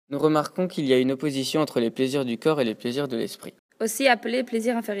Nous remarquons qu'il y a une opposition entre les plaisirs du corps et les plaisirs de l'esprit. Aussi appelé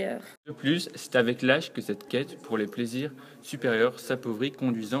plaisir inférieur. De plus, c'est avec l'âge que cette quête pour les plaisirs supérieurs s'appauvrit,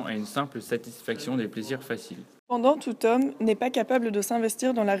 conduisant à une simple satisfaction des plaisirs faciles. Cependant, tout homme n'est pas capable de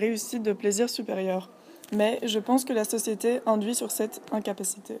s'investir dans la réussite de plaisirs supérieurs. Mais je pense que la société induit sur cette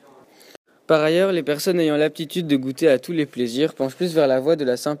incapacité. Par ailleurs, les personnes ayant l'aptitude de goûter à tous les plaisirs penchent plus vers la voie de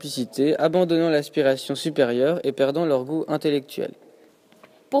la simplicité, abandonnant l'aspiration supérieure et perdant leur goût intellectuel.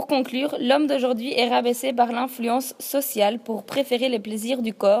 Pour conclure, l'homme d'aujourd'hui est rabaissé par l'influence sociale pour préférer les plaisirs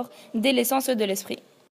du corps, délaissant ceux de l'esprit.